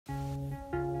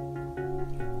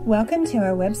Welcome to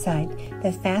our website,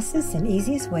 the fastest and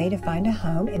easiest way to find a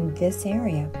home in this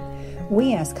area.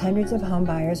 We asked hundreds of home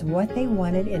buyers what they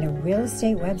wanted in a real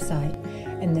estate website,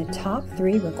 and the top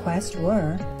 3 requests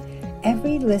were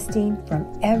every listing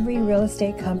from every real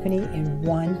estate company in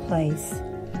one place,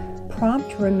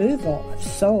 prompt removal of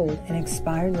sold and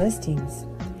expired listings,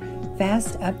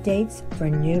 fast updates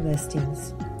for new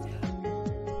listings.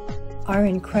 Our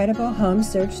incredible home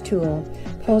search tool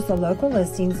pulls the local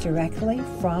listings directly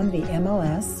from the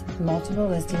MLS Multiple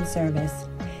Listing Service.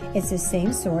 It's the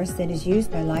same source that is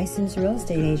used by licensed real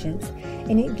estate agents,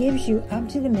 and it gives you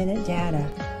up-to-the-minute data,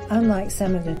 unlike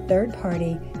some of the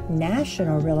third-party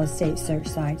national real estate search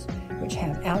sites which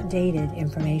have outdated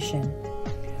information.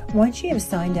 Once you have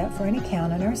signed up for an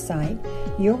account on our site,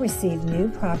 you'll receive new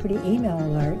property email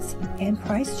alerts and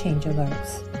price change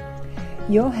alerts.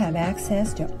 You'll have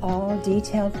access to all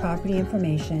detailed property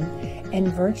information and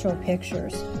virtual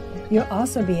pictures. You'll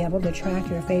also be able to track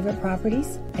your favorite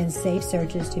properties and save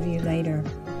searches to view later.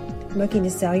 Looking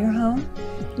to sell your home?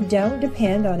 Don't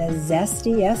depend on a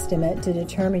zesty estimate to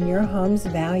determine your home's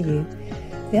value.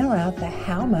 Fill out the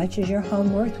How Much Is Your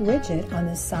Home Worth widget on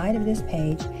the side of this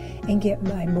page and get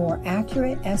a more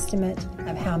accurate estimate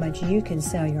of how much you can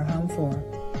sell your home for.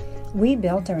 We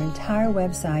built our entire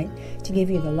website to give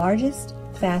you the largest,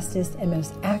 fastest, and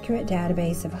most accurate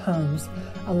database of homes,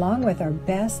 along with our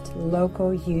best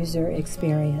local user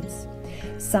experience.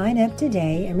 Sign up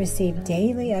today and receive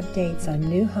daily updates on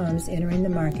new homes entering the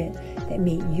market that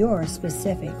meet your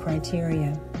specific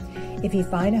criteria. If you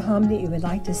find a home that you would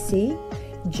like to see,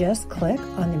 just click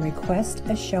on the Request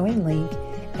a Showing link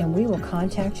and we will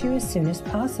contact you as soon as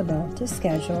possible to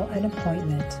schedule an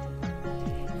appointment.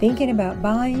 Thinking about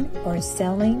buying or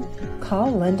selling?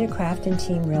 Call Linda Craft and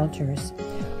Team Realtors.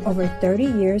 Over 30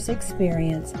 years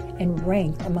experience and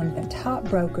ranked among the top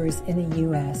brokers in the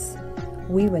U.S.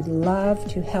 We would love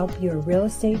to help your real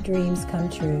estate dreams come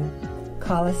true.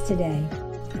 Call us today,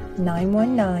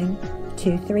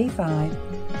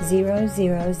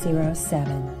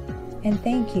 919-235-0007. And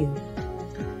thank you